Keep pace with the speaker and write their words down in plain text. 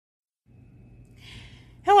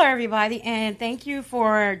Hello, everybody, and thank you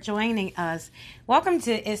for joining us. Welcome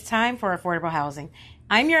to It's Time for Affordable Housing.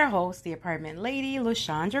 I'm your host, the apartment lady,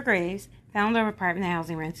 LaShondra Graves, founder of Apartment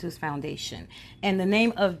Housing Rentals Foundation. And the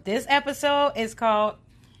name of this episode is called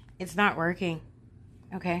It's Not Working.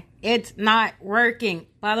 Okay? It's not working.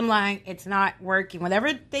 Bottom line, it's not working.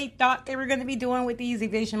 Whatever they thought they were going to be doing with these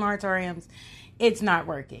eviction moratoriums, it's not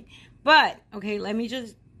working. But, okay, let me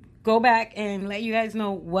just go back and let you guys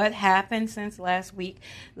know what happened since last week.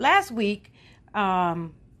 Last week,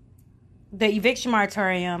 the eviction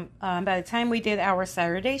moratorium, by the time we did our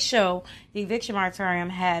Saturday show, the eviction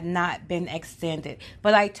moratorium had not been extended.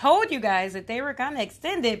 But I told you guys that they were going to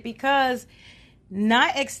extend it because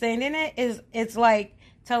not extending it it's like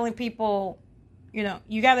telling people,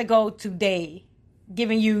 you got to go today,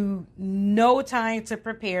 giving you no time to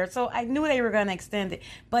prepare. So I knew they were going to extend it.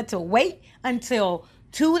 But to wait until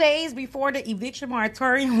 2 days before the eviction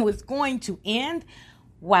moratorium was going to end.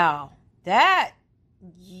 Wow. That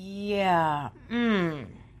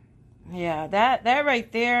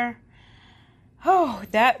right there. Oh,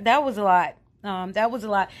 that was a lot. That was a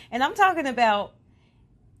lot. And I'm talking about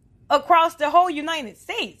across the whole United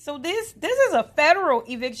States. So this is a federal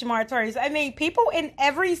eviction moratorium. I mean, people in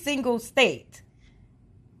every single state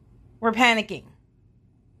were panicking.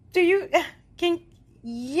 Could you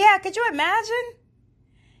imagine?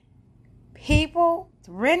 People,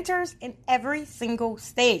 renters in every single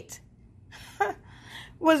state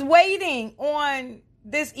was waiting on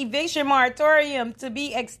this eviction moratorium to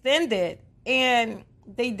be extended. And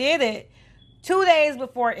they did it 2 days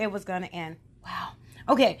before it was going to end. Wow.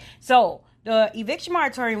 Okay, so the eviction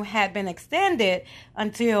moratorium had been extended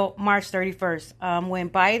until March 31st. When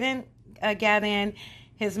Biden got in,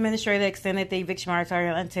 his administrator extended the eviction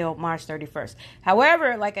moratorium until March 31st.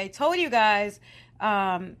 However, like I told you guys,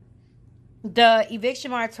 the eviction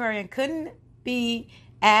moratorium couldn't be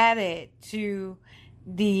added to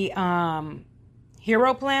the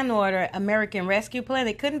HERO Plan or the American Rescue Plan.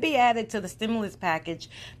 It couldn't be added to the stimulus package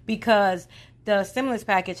because the stimulus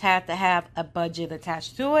package had to have a budget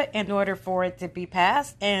attached to it in order for it to be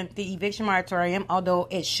passed. And the eviction moratorium, although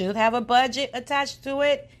it should have a budget attached to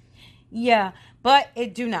it, but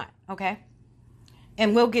it do not, okay?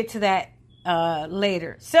 And we'll get to that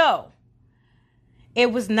later. So it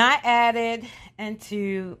was not added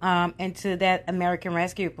into that American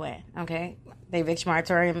Rescue Plan, okay? The eviction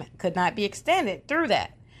moratorium could not be extended through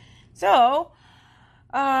that. So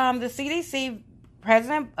the CDC,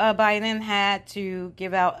 President Biden had to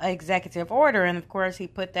give out an executive order, and of course he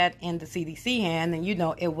put that in the CDC hand, and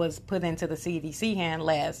it was put into the CDC hand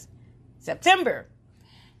last September.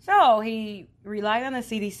 So he relied on the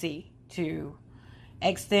CDC to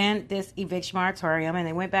extend this eviction moratorium, and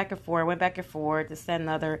they went back and forth to send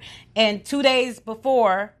another. And 2 days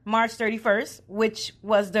before March 31st, which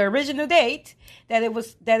was the original date that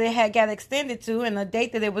it had got extended to, and the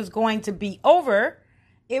date that it was going to be over,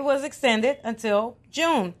 it was extended until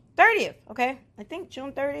June 30th. Okay, I think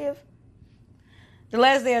June 30th, the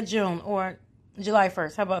last day of June, or July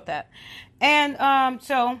 1st. How about that? And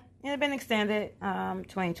so it had been extended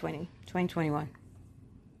 2021.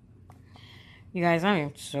 You guys, I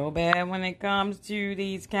am so bad when it comes to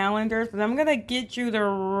these calendars, but I'm going to get you the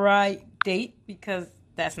right date because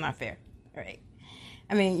that's not fair. All right.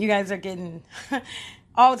 I mean, you guys are getting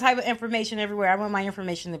all type of information everywhere. I want my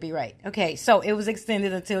information to be right. Okay, so it was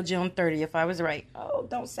extended until June 30th. I was right. Oh,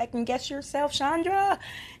 don't second guess yourself, Chandra.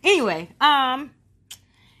 Anyway, I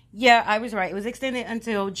was right. It was extended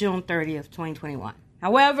until June 30th, 2021.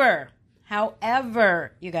 However,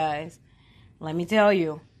 you guys, let me tell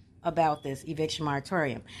you about this eviction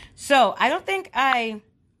moratorium. So I don't think I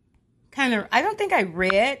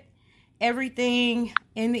read everything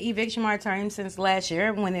in the eviction moratorium since last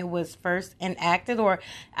year when it was first enacted, or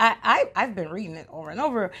I've been reading it over and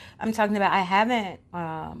over. I'm talking about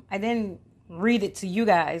I didn't read it to you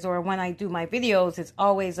guys, or when I do my videos, it's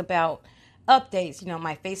always about updates,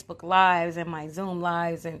 my Facebook lives and my Zoom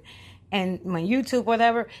lives and my YouTube,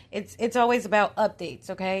 whatever. It's always about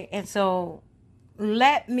updates, okay? And so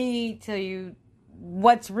let me tell you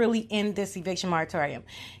what's really in this eviction moratorium.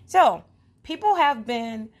 So people have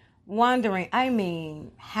been wondering,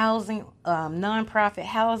 housing, nonprofit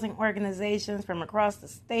housing organizations from across the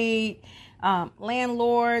state,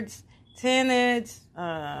 landlords, tenants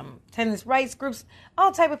rights groups,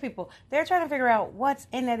 all type of people. They're trying to figure out what's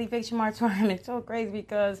in that eviction moratorium. It's so crazy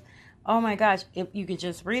because, oh my gosh, if you could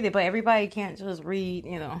just read it, but everybody can't just read,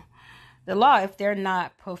 the law if they're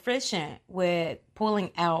not proficient with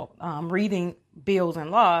pulling out, reading bills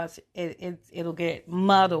and laws, it'll get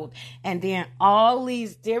muddled. And then all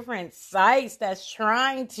these different sites that's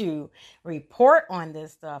trying to report on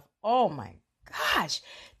this stuff, oh my gosh,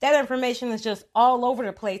 that information is just all over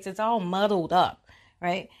the place. It's all muddled up,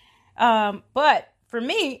 right? But for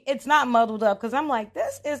me, it's not muddled up because I'm like,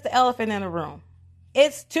 this is the elephant in the room.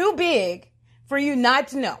 It's too big for you not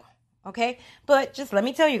to know, okay? But just let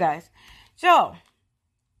me tell you guys. So,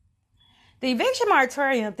 the eviction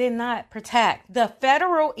moratorium did not protect, the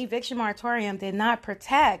federal eviction moratorium did not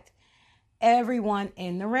protect everyone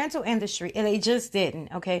in the rental industry. And they just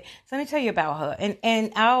didn't, okay? So let me tell you about HUD.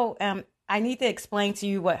 And I need to explain to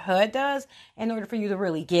you what HUD does in order for you to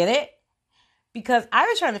really get it. Because I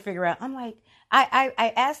was trying to figure out, I'm like,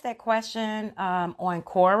 I asked that question on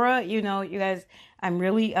Quora. You know, you guys, I'm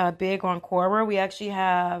really big on Quora. We actually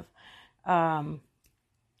have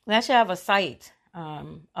a site,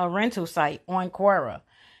 a rental site on Quora,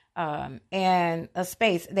 and a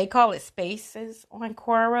space. They call it Spaces on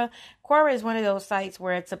Quora. Quora is one of those sites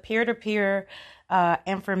where it's a peer-to-peer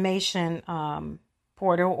information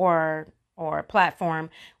portal or platform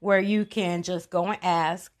where you can just go and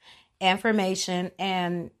ask information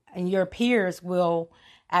and your peers will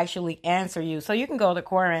actually answer you. So you can go to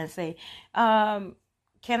Quora and say,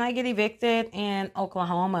 can I get evicted in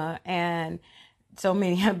Oklahoma? And so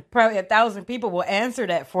many, probably 1,000 people will answer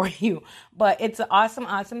that for you. But it's an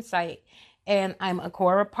awesome site. And I'm a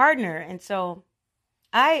Quora partner. And so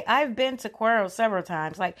I've been to Quora several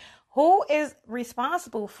times. Like, who is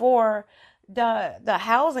responsible for the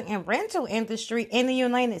housing and rental industry in the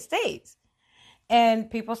United States?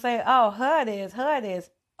 And people say, oh, HUD is.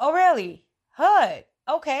 Oh, really? HUD.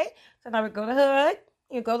 Okay. So now we go to HUD.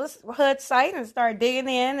 You go to the HUD site and start digging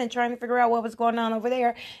in and trying to figure out what was going on over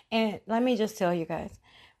there. And let me just tell you guys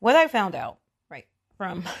what I found out, right,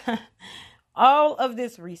 from all of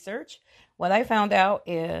this research. What I found out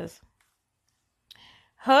is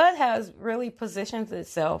HUD has really positioned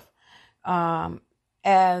itself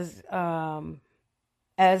as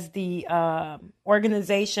the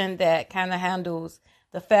organization that kind of handles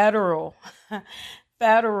the federal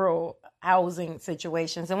housing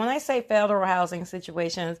situations. And when I say federal housing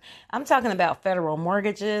situations, I'm talking about federal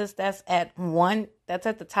mortgages. That's at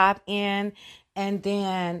the top end. And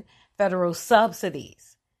then federal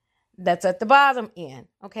subsidies. That's at the bottom end.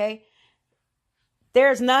 Okay.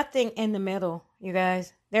 There's nothing in the middle, you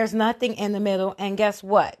guys. There's nothing in the middle. And guess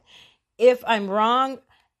what? If I'm wrong,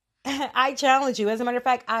 I challenge you. As a matter of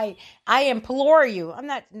fact, I implore you.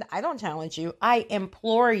 I don't challenge you. I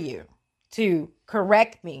implore you to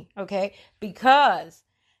correct me, okay? Because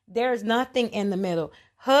there's nothing in the middle.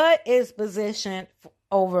 HUD is positioned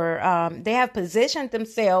over, they have positioned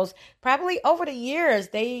themselves probably over the years.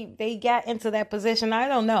 They got into that position. I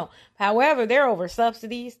don't know. However, they're over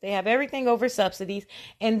subsidies. They have everything over subsidies.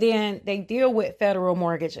 And then they deal with federal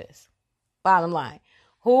mortgages. Bottom line.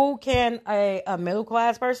 Who can a middle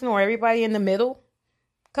class person or everybody in the middle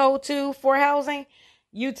go to for housing?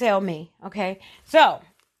 You tell me, okay? So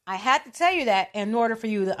I had to tell you that in order for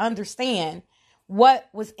you to understand what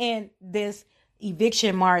was in this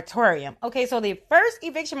eviction moratorium. Okay, so the first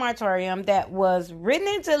eviction moratorium that was written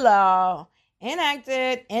into law,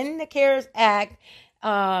 enacted in the CARES Act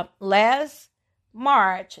last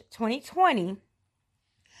March 2020,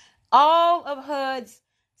 all of HUD's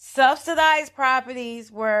subsidized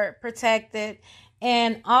properties were protected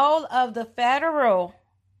and all of the federal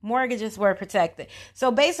mortgages were protected.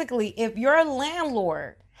 So basically, if your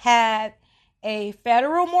landlord had a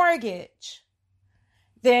federal mortgage,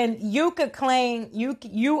 then you could claim you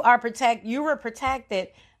were protected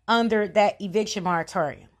under that eviction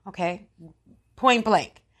moratorium. Okay, point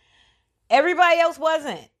blank. Everybody else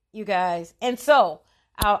wasn't, you guys. And so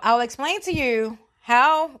I'll explain to you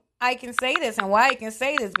how I can say this and why I can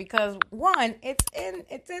say this, because one, it's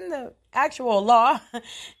in the actual law,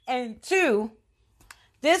 and two,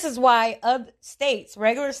 this is why other states,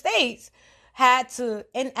 regular states, had to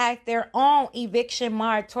enact their own eviction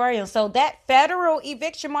moratorium. So that federal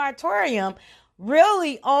eviction moratorium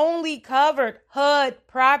really only covered HUD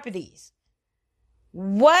properties.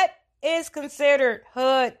 What is considered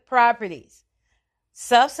HUD properties?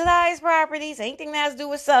 Subsidized properties, anything that has to do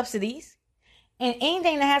with subsidies, and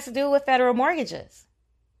anything that has to do with federal mortgages.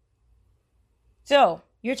 So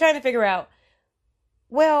you're trying to figure out,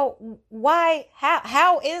 well, why,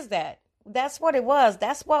 how is that? That's what it was.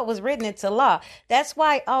 That's what was written into law. That's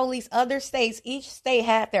why all these other states, each state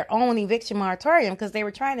had their own eviction moratorium, because they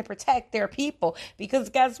were trying to protect their people. Because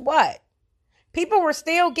guess what? People were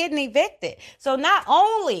still getting evicted. So not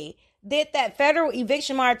only did that federal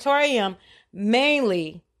eviction moratorium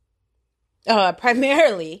primarily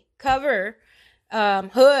cover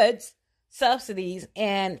HUD's subsidies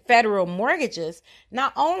and federal mortgages.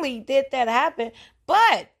 Not only did that happen,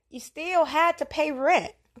 but you still had to pay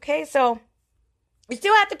rent. Okay, so you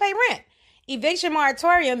still had to pay rent. Eviction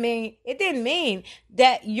moratorium didn't mean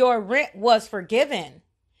that your rent was forgiven.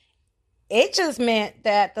 It just meant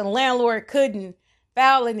that the landlord couldn't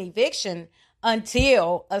file an eviction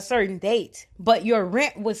until a certain date, but your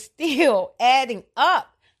rent was still adding up.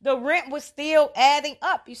 The rent was still adding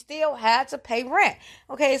up. You still had to pay rent.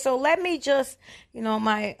 Okay, so let me just,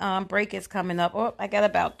 my break is coming up. Oh, I got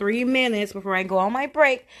about 3 minutes before I go on my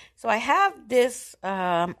break. So I have this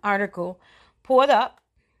article pulled up.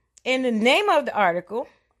 In the name of the article,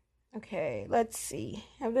 okay, let's see.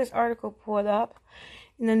 I have this article pulled up.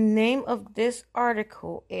 And the name of this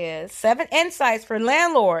article is 7 Insights for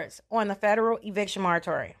Landlords on the Federal Eviction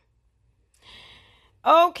Moratorium.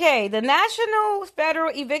 Okay, the National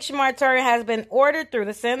Federal Eviction Moratorium has been ordered through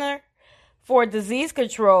the Center for Disease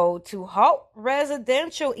Control to halt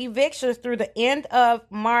residential evictions through the end of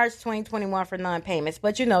March 2021 for non-payments.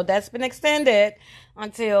 But that's been extended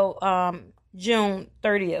until June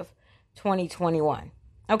 30th, 2021.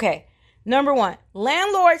 Okay, number 1,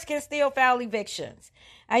 landlords can still file evictions.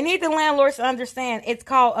 I need the landlords to understand it's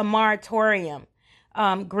called a moratorium.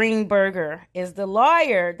 Greenberger is the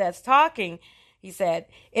lawyer that's talking. He said,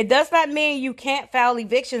 it does not mean you can't file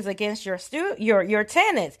evictions against your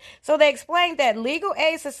tenants. So they explained that legal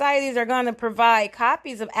aid societies are going to provide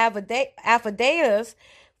copies of affidavits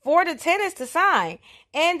for the tenants to sign.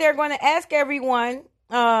 And they're going to ask everyone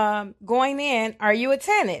going in, are you a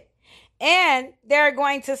tenant? And they're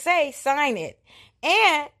going to say, sign it.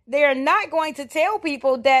 And they're not going to tell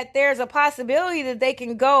people that there's a possibility that they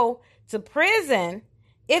can go to prison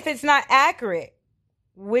if it's not accurate.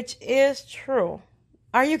 Which is true.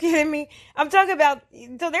 Are you kidding me? I'm talking about,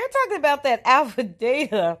 so they're talking about that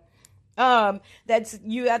affidavit. That's,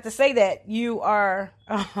 you have to say that you are,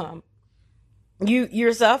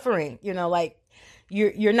 you're suffering, like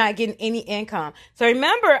you're not getting any income. So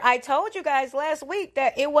remember, I told you guys last week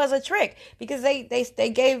that it was a trick because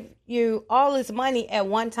they gave you all this money at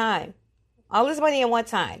one time. All this money at one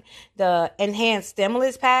time. The enhanced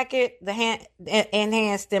stimulus packet, the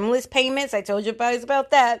enhanced stimulus payments. I told you guys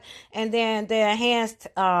about that. And then the enhanced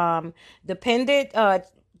dependent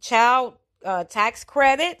child tax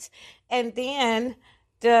credits. And then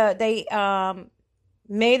they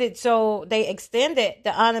made it so they extended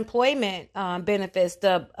the unemployment benefits,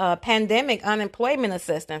 the pandemic unemployment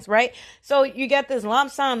assistance, right? So you get this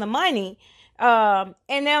lump sum of money. And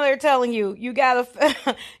now they're telling you, you gotta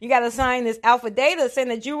sign this affidavit saying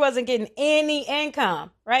that you wasn't getting any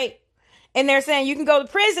income, right? And they're saying you can go to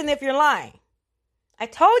prison if you're lying. I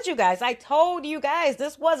told you guys,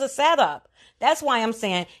 this was a setup. That's why I'm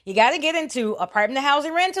saying you got to get into Apartment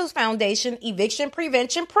Housing Rentals Foundation Eviction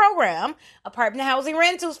Prevention Program. Apartment Housing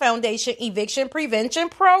Rentals Foundation Eviction Prevention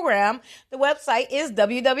Program. The website is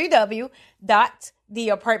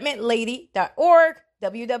www.theapartmentlady.org.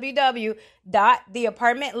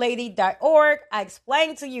 www.theapartmentlady.org. I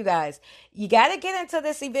explained to you guys, you got to get into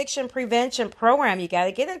this eviction prevention program. You got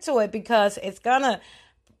to get into it because it's going to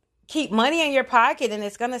keep money in your pocket and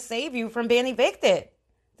it's going to save you from being evicted.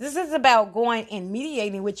 This is about going and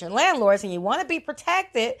mediating with your landlords, and you want to be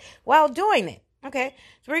protected while doing it. Okay,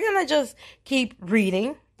 so we're going to just keep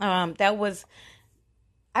reading. That was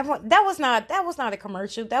not a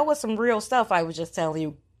commercial. That was some real stuff I was just telling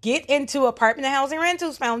you. Get into Apartment Housing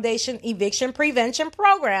Rentals Foundation Eviction Prevention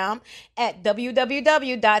Program at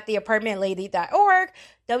www.theapartmentlady.org,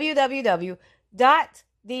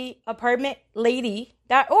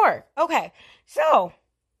 www.theapartmentlady.org. Okay, so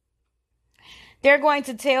they're going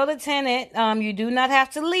to tell the tenant, you do not have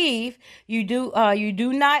to leave. You do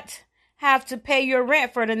not have to pay your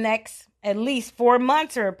rent for the next at least 4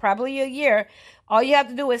 months or probably a year. All you have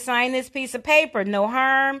to do is sign this piece of paper. No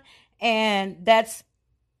harm, and that's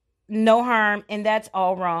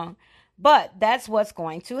all wrong. But that's what's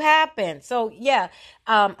going to happen. So yeah,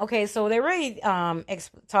 okay. So they're really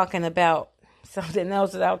talking about something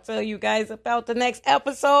else that I'll tell you guys about the next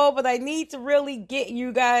episode. But I need to really get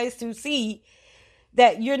you guys to see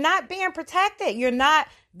that you're not being protected. You're not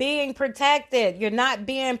being protected. You're not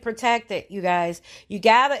being protected, you guys. You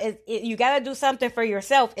gotta do something for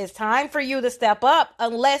yourself. It's time for you to step up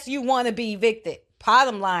unless you want to be evicted.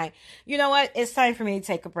 Bottom line. You know what? It's time for me to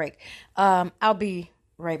take a break. I'll be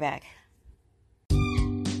right back.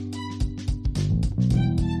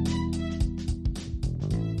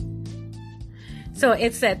 So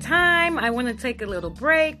it's that time. I want to take a little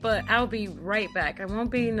break, but I'll be right back. I won't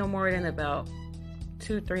be no more than about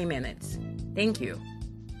 2-3 minutes. Thank you.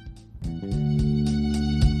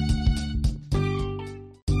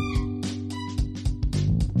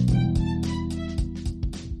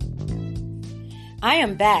 I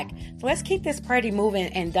am back. So let's keep this party moving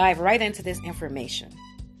and dive right into this information.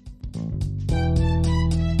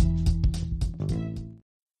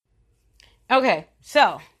 Okay,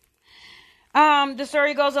 so the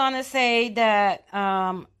story goes on to say that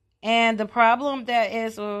and the problem that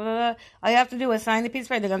is all you have to do is sign the piece of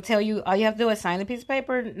paper. They're gonna tell you all you have to do is sign the piece of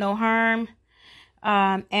paper, no harm.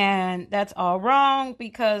 And that's all wrong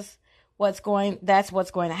because that's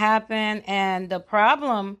what's going to happen. And the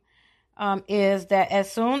problem is that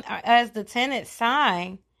as soon as the tenant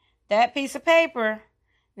sign that piece of paper,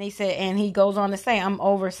 and he goes on to say, I'm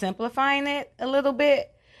oversimplifying it a little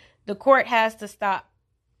bit, the court has to stop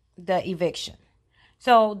the eviction.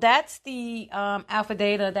 So that's the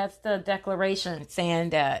affidavit, that's the declaration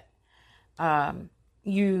saying that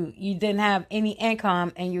you didn't have any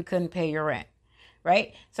income and you couldn't pay your rent.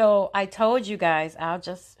 Right? So I told you guys, I'll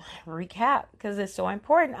just recap because it's so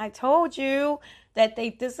important. I told you that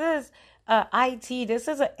this is IT, this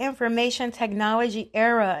is an information technology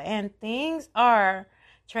era, and things are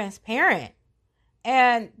transparent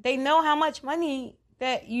and they know how much money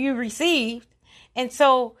that you received. And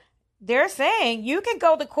so they're saying you can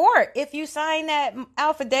go to court if you sign that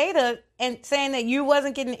affidavit and saying that you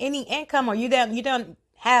wasn't getting any income or you don't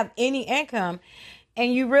have any income,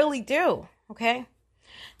 and you really do. Okay.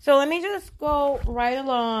 So let me just go right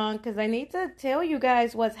along because I need to tell you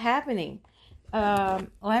guys what's happening.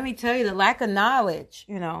 Let me tell you the lack of knowledge.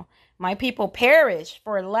 My people perish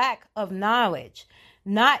for lack of knowledge.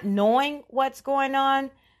 Not knowing what's going on,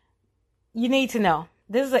 you need to know.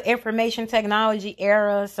 This is an information technology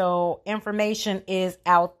era, so information is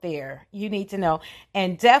out there. You need to know.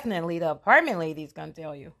 And definitely the apartment lady is going to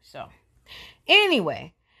tell you. So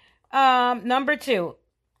anyway, number 2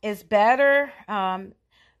 is better.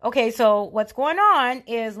 Okay, so what's going on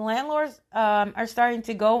is landlords are starting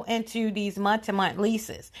to go into these month-to-month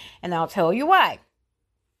leases. And I'll tell you why.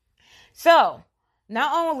 So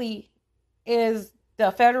not only is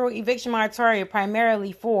the federal eviction moratorium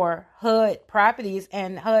primarily for HUD properties,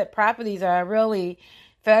 and HUD properties are really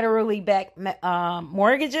federally backed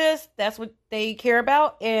mortgages. That's what they care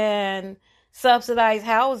about, and subsidized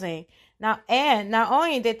housing. Not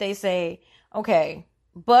only did they say, okay,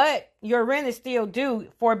 but your rent is still due,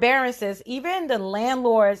 forbearances, even the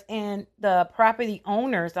landlords and the property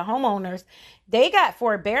owners, the homeowners, they got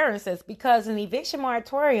forbearances because an eviction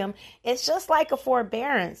moratorium, it's just like a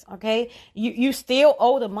forbearance, okay? You still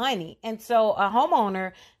owe the money. And so a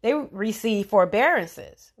homeowner, they receive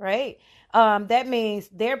forbearances, right? That means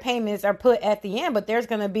their payments are put at the end, but there's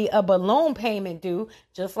going to be a balloon payment due,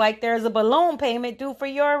 just like there's a balloon payment due for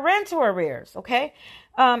your rental arrears, okay?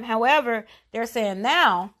 However, they're saying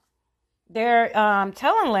now they're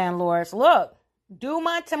telling landlords, look, do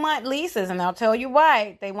month-to-month leases. And I'll tell you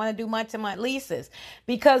why they want to do month-to-month leases.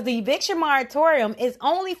 Because the eviction moratorium is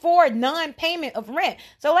only for non-payment of rent.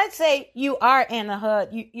 So let's say you are in a HUD,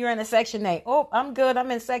 you're in a Section 8. Oh, I'm good.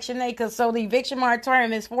 I'm in Section 8 so the eviction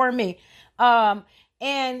moratorium is for me.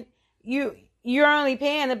 And you're only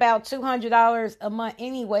paying about $200 a month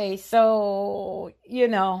anyway. So,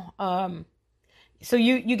 so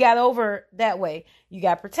you got over that way. You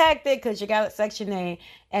got protected because you got Section 8.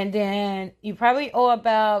 And then you probably owe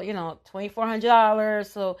about, $2,400.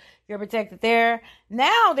 So you're protected there.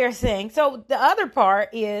 Now they're saying, so the other part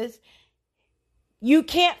is you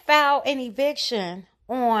can't file an eviction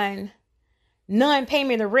on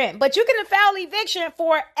non-payment of rent. But you can file eviction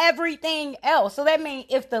for everything else. So that means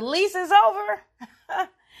if the lease is over...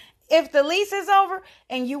 If the lease is over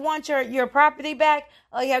and you want your property back,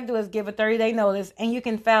 all you have to do is give a 30-day notice and you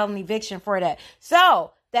can file an eviction for that.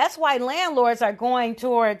 So that's why landlords are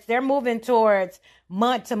they're moving towards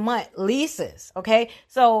month-to-month leases, okay?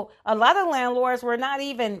 So a lot of landlords were not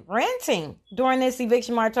even renting during this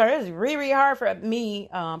eviction moratorium. It was really, really hard for me,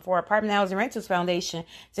 for Apartment Housing Rentals Foundation,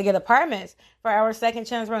 to get apartments for our second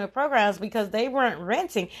chance rental programs because they weren't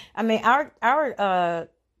renting. I mean, our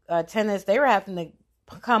tenants, they were having to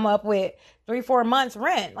come up with 3-4 months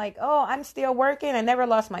rent. Like, oh, I'm still working. I never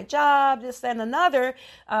lost my job. This and another.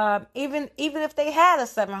 Even if they had a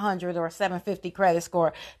 700 or a 750 credit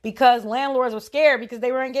score, because landlords were scared because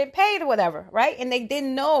they weren't getting paid or whatever, right? And they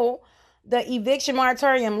didn't know the eviction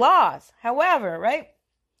moratorium laws. However, right?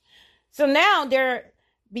 So now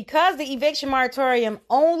because the eviction moratorium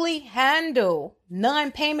only handle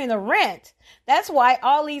non-payment of rent, that's why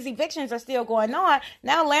all these evictions are still going on.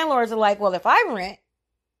 Now landlords are like, well, if I rent,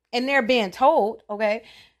 and they're being told, okay,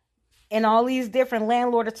 in all these different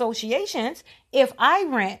landlord associations, if I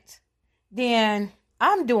rent, then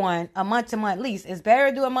I'm doing a month-to-month lease. It's better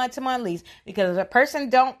to do a month-to-month lease because if a person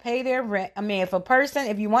don't pay their rent,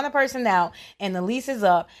 if you want a person out and the lease is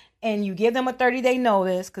up and you give them a 30-day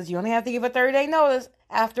notice, because you only have to give a 30-day notice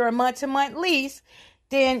after a month-to-month lease,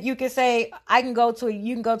 then you can say, you can go to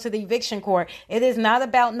the eviction court. It is not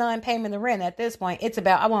about non-payment of rent at this point. It's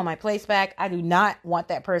about, I want my place back. I do not want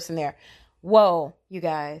that person there. Whoa, you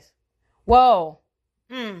guys. Whoa.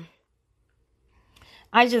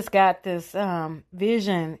 I just got this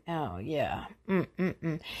vision. Oh yeah. I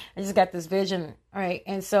just got this vision. All right.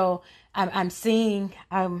 And so I'm seeing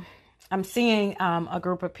a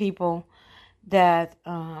group of people that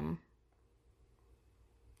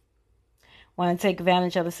want to take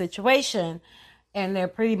advantage of the situation, and they're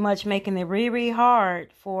pretty much making it really, really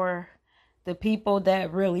hard for the people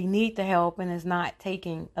that really need the help and is not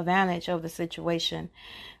taking advantage of the situation.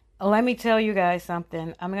 Let me tell you guys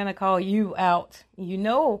something. I'm going to call you out. You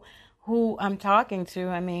know who I'm talking to.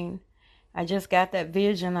 I mean, I just got that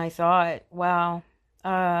vision. I saw it. Wow.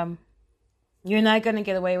 You're not going to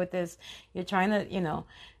get away with this. You're trying to,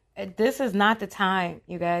 this is not the time,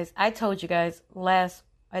 you guys. I told you guys last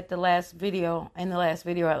episode,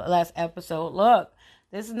 look,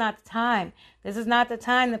 this is not the time. This is not the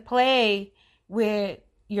time to play with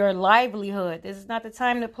your livelihood. This is not the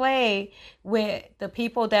time to play with the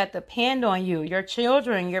people that depend on you, your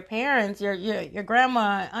children, your parents, your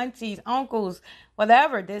grandma, aunties, uncles,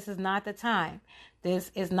 whatever. This is not the time.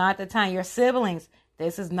 This is not the time. Your siblings.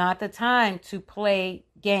 This is not the time to play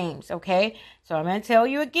games, okay? So I'm going to tell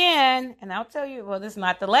you again, and I'll tell you, well, this is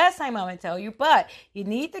not the last time I'm going to tell you, but you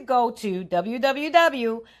need to go to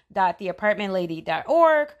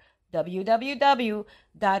www.theapartmentlady.org,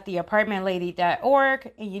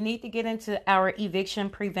 www.theapartmentlady.org, and you need to get into our eviction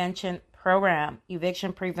prevention program.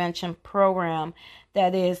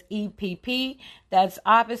 That is EPP. That's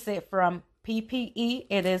opposite from PPE.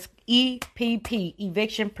 It is EPP,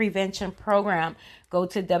 Eviction Prevention Program. Go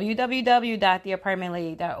to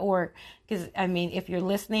www.theapartmentlady.org, because if you're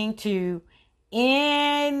listening to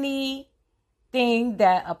anything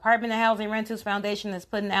that Apartment and Housing Rentals Foundation is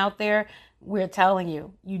putting out there, we're telling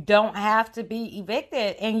you, you don't have to be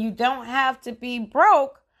evicted, and you don't have to be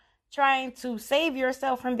broke trying to save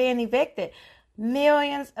yourself from being evicted.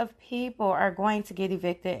 Millions of people are going to get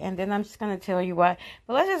evicted, and then I'm just going to tell you why.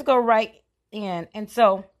 But let's just go right in. And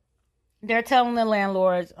so they're telling the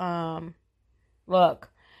landlords, look,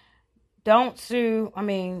 don't sue.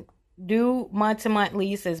 Do month-to-month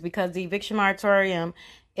leases, because the eviction moratorium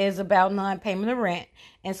is about non-payment of rent.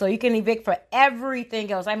 And so you can evict for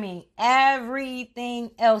everything else.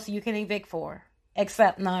 Everything else you can evict for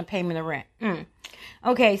except non-payment of rent.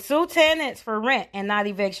 Okay, sue tenants for rent and not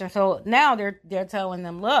eviction. So now they're telling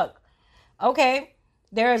them, look, okay,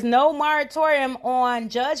 there is no moratorium on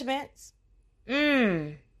judgments.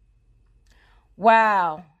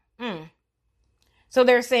 Wow. So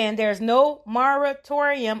they're saying there's no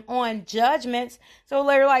moratorium on judgments. So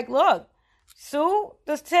they're like, look, sue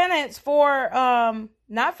the tenants for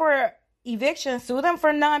not for eviction, sue them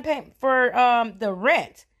for non-payment for the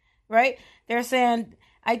rent, right? They're saying,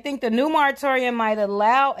 I think the new moratorium might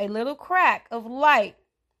allow a little crack of light,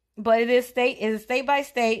 but it is state by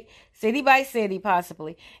state, city by city,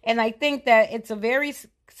 possibly. And I think that it's a very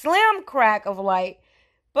slim crack of light,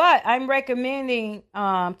 but I'm recommending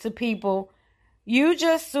to people, you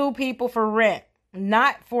just sue people for rent,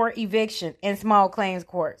 not for eviction in small claims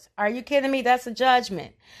courts. Are you kidding me? That's a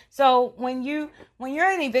judgment. So when you're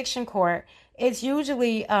in eviction court, it's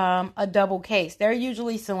usually a double case. They're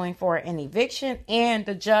usually suing for an eviction and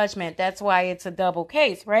the judgment. That's why it's a double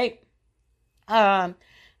case, right?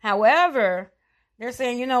 However, they're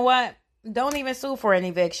saying, you know what? Don't even sue for an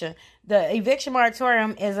eviction. The eviction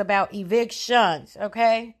moratorium is about evictions,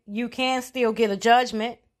 okay? You can still get a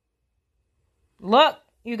judgment. Look,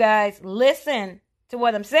 you guys, listen to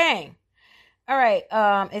what I'm saying. All right,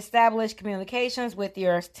 establish communications with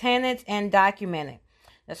your tenants and document it.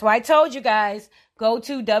 That's why I told you guys, go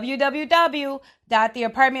to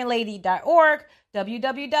www.theapartmentlady.org,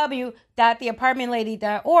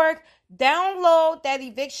 www.theapartmentlady.org. Download that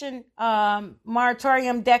eviction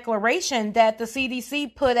moratorium declaration that the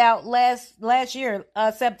CDC put out last year,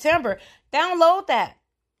 September. Download that.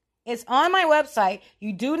 It's on my website.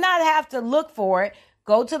 You do not have to look for it.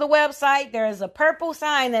 Go to the website. There is a purple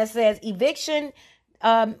sign that says eviction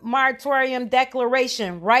moratorium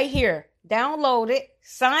declaration right here. Download it,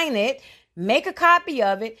 sign it, make a copy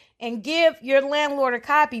of it, and give your landlord a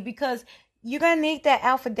copy, because you're going to need that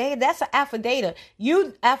affidavit. That's an affidavit.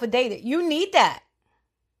 You need that.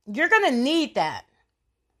 You're going to need that.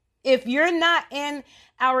 If you're not in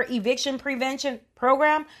our eviction prevention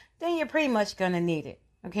program, then you're pretty much going to need it.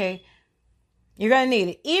 Okay? You're going to need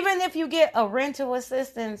it. Even if you get a rental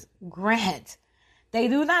assistance grant, They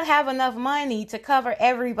do not have enough money to cover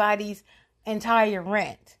everybody's entire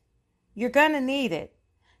rent. You're going to need it.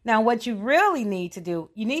 Now, what you really need to do,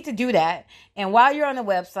 you need to do that. And while you're on the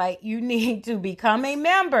website, you need to become a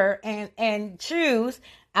member and choose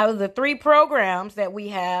out of the 3 programs that we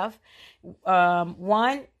have.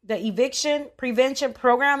 One, the eviction prevention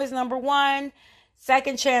program is number 1,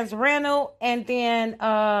 second chance rental, and then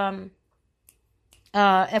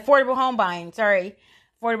affordable home buying.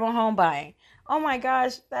 Affordable home buying. Oh my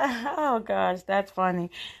gosh. That's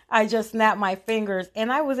funny. I just snapped my fingers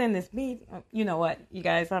and I was in this meeting. You know what, you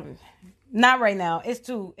guys, I'm not right now. It's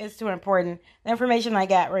too important. The information I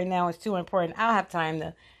got right now is too important. I'll have time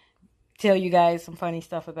to tell you guys some funny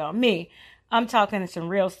stuff about me. I'm talking some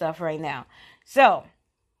real stuff right now. So,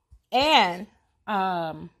 where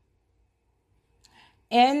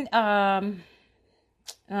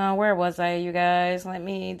was I, you guys? Let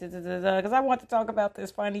me, because I want to talk about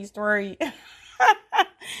this funny story.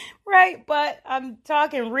 Right, but I'm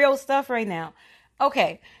talking real stuff right now.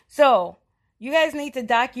 Okay, so you guys need to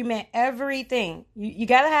document everything. You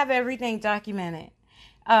got to have everything documented.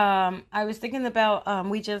 I was thinking about,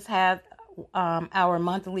 we just had our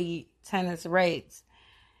monthly tenants rates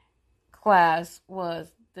class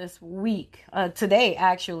was this week, today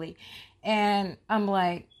actually. And I'm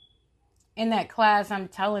like, in that class, I'm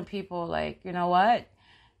telling people, like, you know what?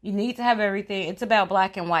 You need to have everything. It's about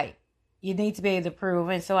black and white. You need to be able to prove.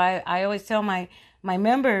 And so I always tell my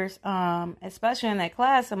members, especially in that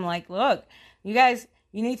class, I'm like, look, you guys,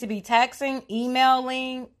 you need to be texting,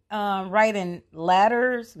 emailing, writing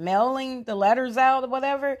letters, mailing the letters out or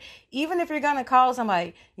whatever. Even if you're going to call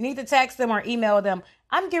somebody, you need to text them or email them.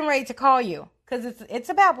 I'm getting ready to call you because it's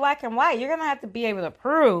about black and white. You're going to have to be able to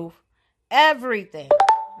prove everything.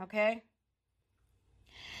 Okay.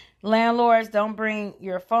 Landlords, don't bring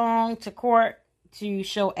your phone to court to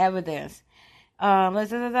show evidence.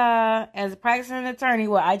 As a practicing attorney,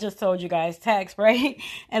 well, I just told you guys text, right?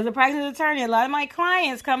 As a practicing attorney, a lot of my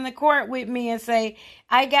clients come to court with me and say,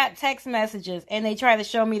 I got text messages, and they try to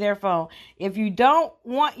show me their phone. If you don't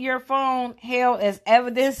want your phone held as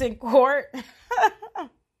evidence in court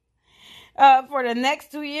for the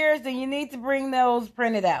next 2 years, then you need to bring those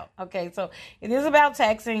printed out. Okay, so it is about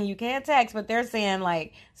texting. You can't text, but they're saying,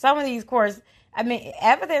 like, some of these courts, I mean,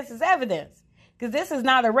 evidence is evidence. Because this is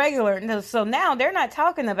not a regular. So now they're not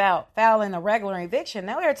talking about filing a regular eviction.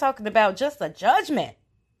 Now they're talking about just a judgment.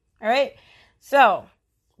 All right. So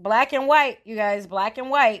black and white, you guys, black and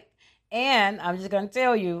white. And I'm just going to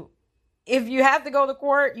tell you, if you have to go to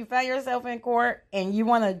court, you find yourself in court and you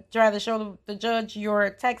want to try to show the judge your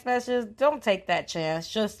text messages, don't take that chance.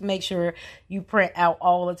 Just make sure you print out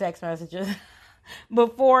all the text messages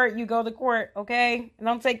before you go to court. Okay. And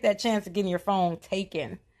don't take that chance of getting your phone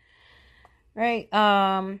taken. Right.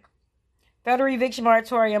 Federal eviction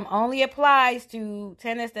moratorium only applies to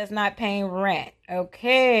tenants that's not paying rent.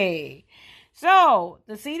 Okay. So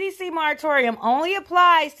the CDC moratorium only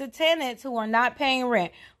applies to tenants who are not paying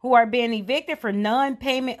rent, who are being evicted for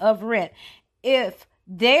non-payment of rent. If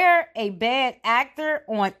they're a bad actor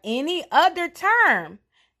on any other term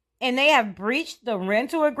and they have breached the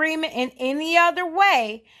rental agreement in any other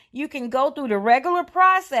way, you can go through the regular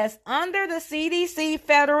process under the CDC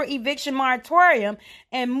federal eviction moratorium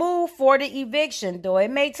and move for the eviction. Though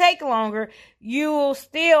it may take longer, you will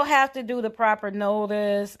still have to do the proper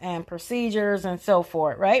notice and procedures and so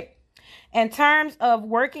forth, right? In terms of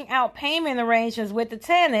working out payment arrangements with the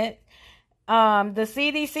tenant, the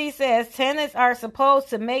CDC says tenants are supposed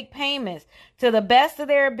to make payments to the best of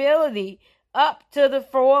their ability up to the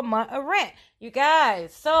 4 month of rent. You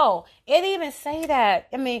guys, so it even say that.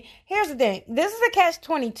 I mean, here's the thing. This is a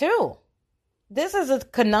catch-22. This is a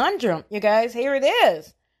conundrum, you guys. Here it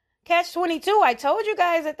is. Catch-22. I told you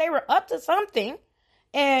guys that they were up to something,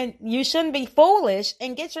 and you shouldn't be foolish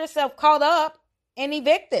and get yourself caught up and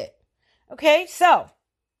evicted. Okay, so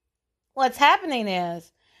what's happening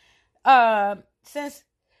is, since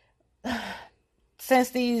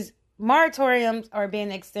these moratoriums are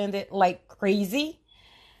being extended like crazy,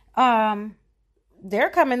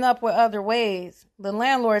 they're coming up with other ways. The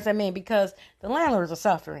landlords, because the landlords are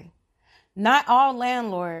suffering. Not all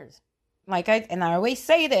landlords, and I always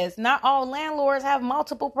say this, not all landlords have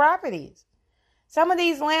multiple properties. Some of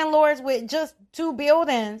these landlords with just 2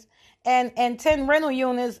 buildings and 10 rental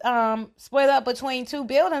units split up between 2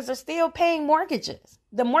 buildings are still paying mortgages.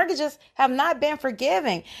 The mortgages have not been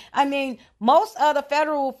forgiven. I mean, most of the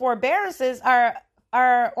federal forbearances are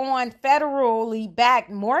on federally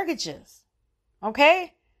backed mortgages.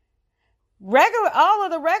 Okay? All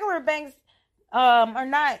of the regular banks are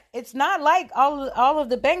not, it's not like all of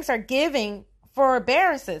the banks are giving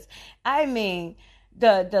forbearances. I mean,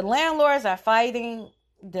 The landlords are fighting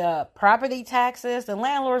the property taxes. The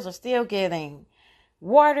landlords are still getting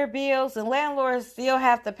water bills. The landlords still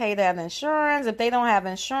have to pay that insurance. If they don't have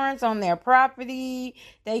insurance on their property,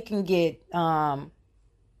 they can get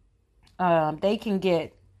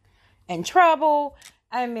in trouble.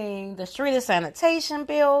 I mean, the street and sanitation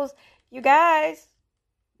bills. You guys,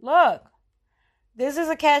 look, this is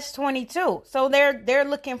a catch-22. So they're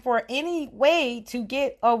looking for any way to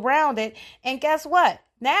get around it. And guess what?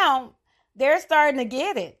 Now they're starting to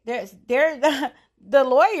get it. The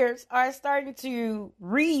lawyers are starting to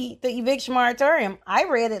read the eviction moratorium. I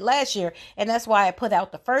read it last year, and that's why I put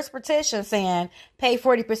out the first petition saying pay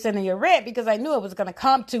 40% of your rent, because I knew it was going to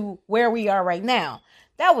come to where we are right now.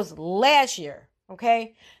 That was last year.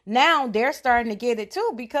 Okay. Now they're starting to get it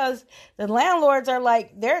too, because the landlords are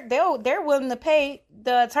like, they're willing to pay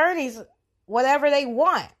the attorneys whatever they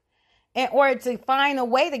want in order to find a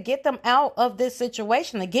way to get them out of this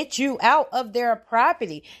situation, to get you out of their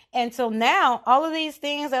property. And so now all of these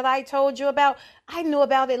things that I told you about, I knew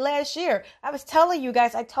about it last year. I was telling you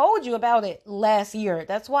guys, I told you about it last year.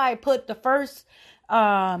 That's why I put the first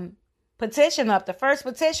petition up. The first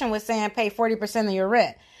petition was saying pay 40% of your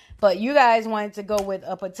rent. But you guys wanted to go with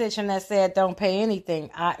a petition that said don't pay anything.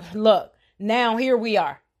 Look, now here we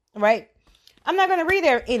are, right? I'm not going to read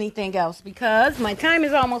there anything else because my time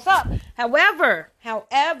is almost up. However,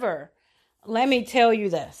 let me tell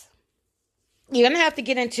you this. You're going to have to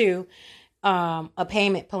get into a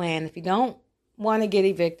payment plan. If you don't want to get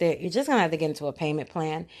evicted, you're just going to have to get into a payment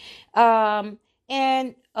plan. And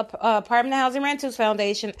Apartment Housing Rentals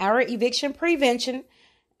Foundation, our eviction prevention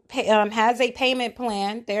has a payment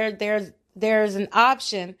plan. There's an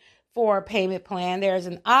option for a payment plan. There's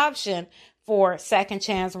an option for second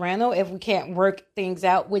chance rental if we can't work things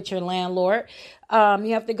out with your landlord.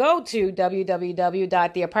 You have to go to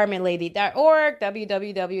www.theapartmentlady.org,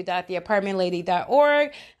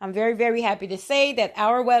 www.theapartmentlady.org. I'm very, very happy to say that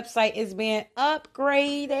our website is being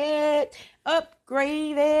upgraded.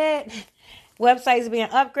 Website is being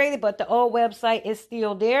upgraded, but the old website is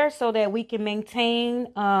still there so that we can maintain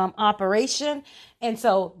operation. And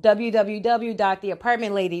so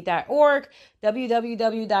www.theapartmentlady.org,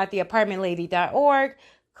 www.theapartmentlady.org.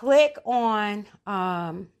 Click on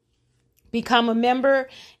become a member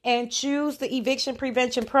and choose the eviction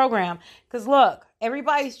prevention program. Because look,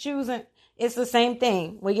 everybody's choosing. It's the same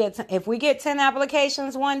thing. If we get 10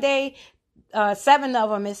 applications one day, 7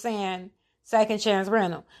 of them is saying second chance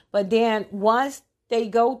rental. But then once they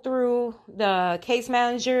go through, the case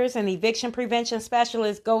managers and eviction prevention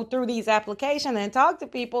specialists go through these applications and talk to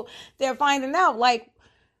people, they're finding out like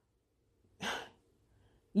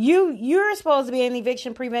you're supposed to be in an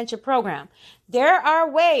eviction prevention program. There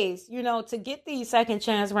are ways, to get these second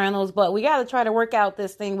chance rentals, but we got to try to work out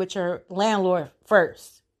this thing with your landlord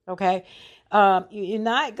first. Okay. You're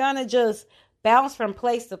not going to just bounce from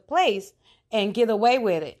place to place and get away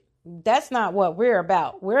with it. That's not what we're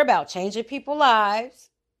about. We're about changing people's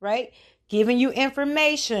lives, right? Giving you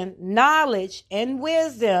information, knowledge, and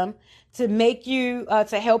wisdom to make you,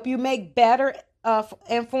 to help you make better,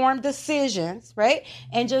 informed decisions, right?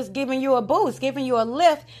 And just giving you a boost, giving you a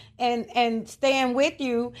lift, and staying with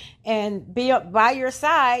you and be up by your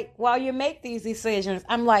side while you make these decisions.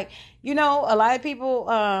 I'm like, a lot of people,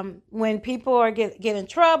 when people are get in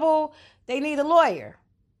trouble, they need a lawyer,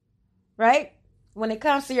 right? When it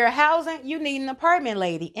comes to your housing, you need an apartment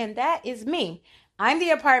lady, and that is me. I'm the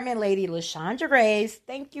apartment lady, LaShondra Grace.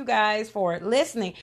 Thank you guys for listening.